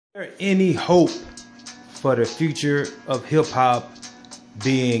there any hope for the future of hip hop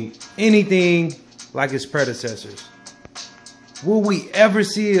being anything like its predecessors? Will we ever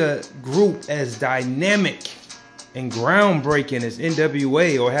see a group as dynamic and groundbreaking as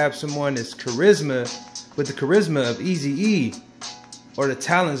NWA, or have someone as with the charisma of Eazy-E, or the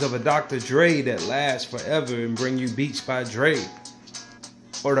talents of a Dr. Dre that lasts forever and bring you beats by Dre,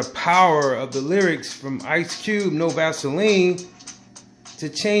 or the power of the lyrics from Ice Cube, No Vaseline, to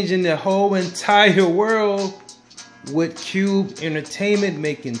changing the whole entire world with Cube Entertainment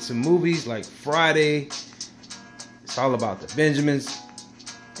making some movies like Friday, It's All About the Benjamins,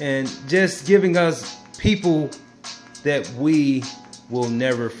 and just giving us people that we will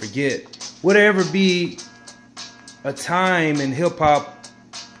never forget. Would there ever be a time in hip hop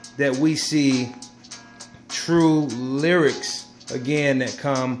that we see true lyrics again that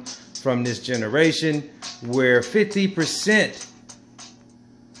come from this generation, where 50%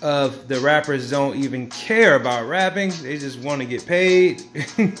 of the rappers don't even care about rapping? They just want to get paid.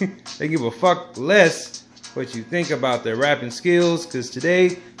 They give a fuck less what you think about their rapping skills, because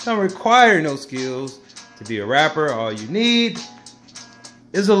today don't require no skills to be a rapper. All you need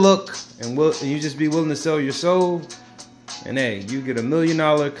is a look, and you just be willing to sell your soul, and hey, you get $1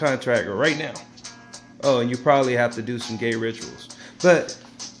 million contract right now. Oh, and you probably have to do some gay rituals. But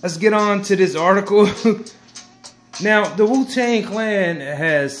let's get on to this article. Now, the Wu-Tang Clan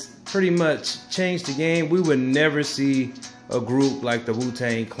has pretty much changed the game. We would never see a group like the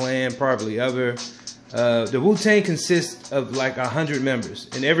Wu-Tang Clan probably ever. The Wu-Tang consists of like 100 members,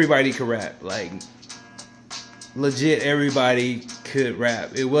 and everybody could rap. Like, legit, everybody could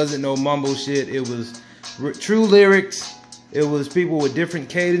rap. It wasn't no mumble shit. It was true lyrics. It was people with different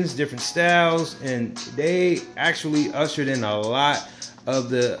cadence, different styles, and they actually ushered in a lot of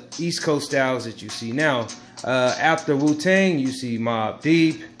the East Coast styles that you see now. After Wu-Tang, you see Mobb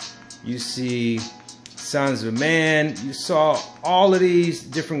Deep, you see Sons of Man. You saw all of these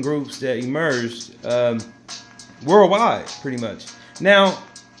different groups that emerged worldwide, pretty much. Now,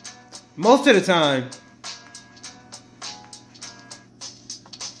 most of the time,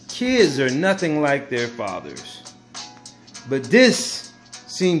 kids are nothing like their fathers. But this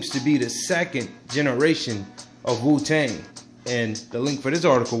seems to be the second generation of Wu-Tang. And the link for this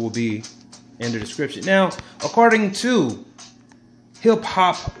article will be in the description. Now, according to Hip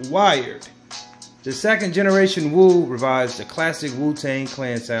Hop Wired, the second generation Wu revives the classic Wu-Tang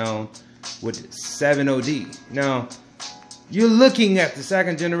Clan sound with 7.O.D. Now, you're looking at the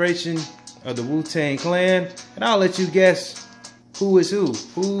second generation of the Wu-Tang Clan, and I'll let you guess who is who.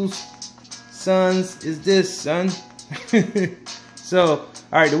 Whose sons is this, son? So,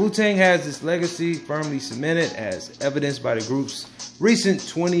 alright, the Wu-Tang has its legacy firmly cemented, as evidenced by the group's recent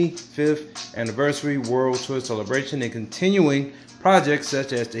 25th anniversary world tour celebration and continuing projects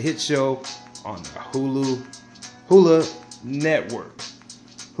such as the hit show on the Hulu Network.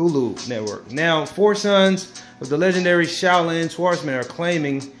 Now, four sons of the legendary Shaolin Swordsman are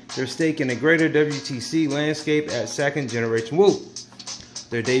claiming their stake in the greater WTC landscape as second generation Wu.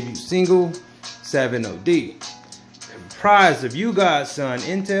 Their debut single, 7.O.D, comprised of You God's son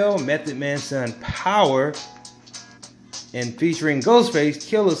Intel, Method Man's son Power, and featuring Ghostface,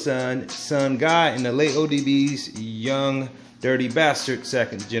 Killer's son Guy, and the late ODB's Young Dirty Bastard,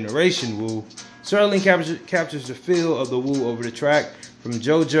 second generation Wu. Certainly captures the feel of the Wu over the track, from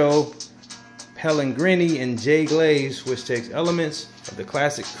JoJo Pellegrini and Jay Glaze, which takes elements of the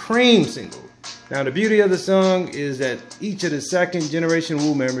classic Cream single. Now, the beauty of the song is that each of the second generation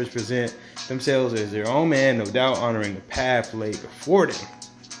Wu members present themselves as their own man, no doubt honoring the path laid before them.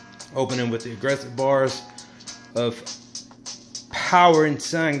 Opening with the aggressive bars of Power and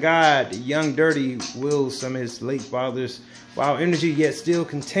Son God, Young Dirty wills some of his late father's wild energy, yet still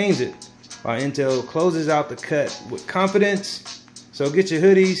contains it, while Intel closes out the cut with confidence. So get your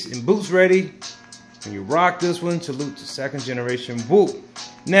hoodies and boots ready when you rock this one. Salute to second generation Wu.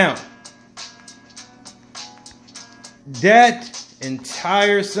 Now, that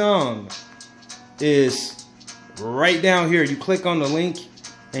entire song is right down here. You click on the link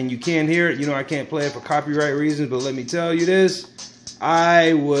and you can't hear it. You know, I can't play it for copyright reasons, but let me tell you this.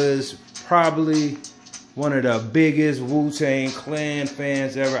 I was probably one of the biggest Wu-Tang Clan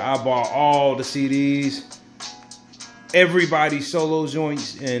fans ever. I bought all the CDs, everybody's solo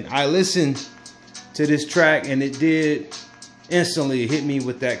joints, and I listened to this track, and it did instantly hit me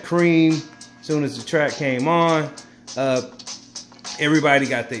with that Cream. As soon as the track came on, everybody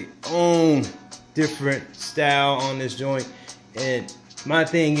got their own different style on this joint, and my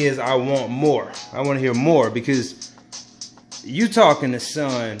thing is, I want more. I want to hear more, because you talking the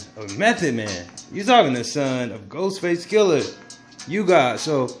son of Method Man, you talking the son of Ghostface Killer, You got,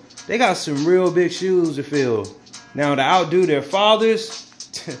 so they got some real big shoes to fill. Now to outdo their fathers,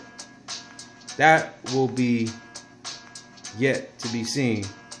 that will be yet to be seen.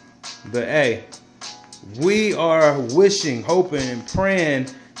 But hey, we are wishing, hoping, and praying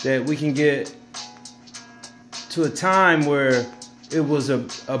that we can get to a time where it was a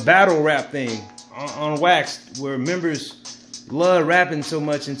battle rap thing on wax, where members love rapping so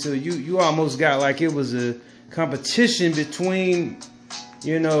much until you almost got like it was a competition between,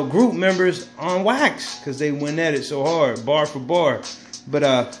 you know, group members on wax, because they went at it so hard, bar for bar. But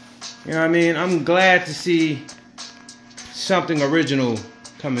you know what I mean, I'm glad to see something original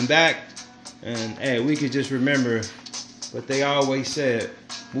coming back. And hey, we could just remember what they always said: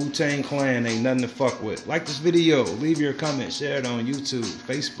 Wu-Tang Clan ain't nothing to fuck with. Like this video, leave your comment, share it on YouTube,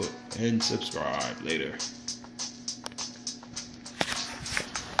 Facebook, and subscribe later.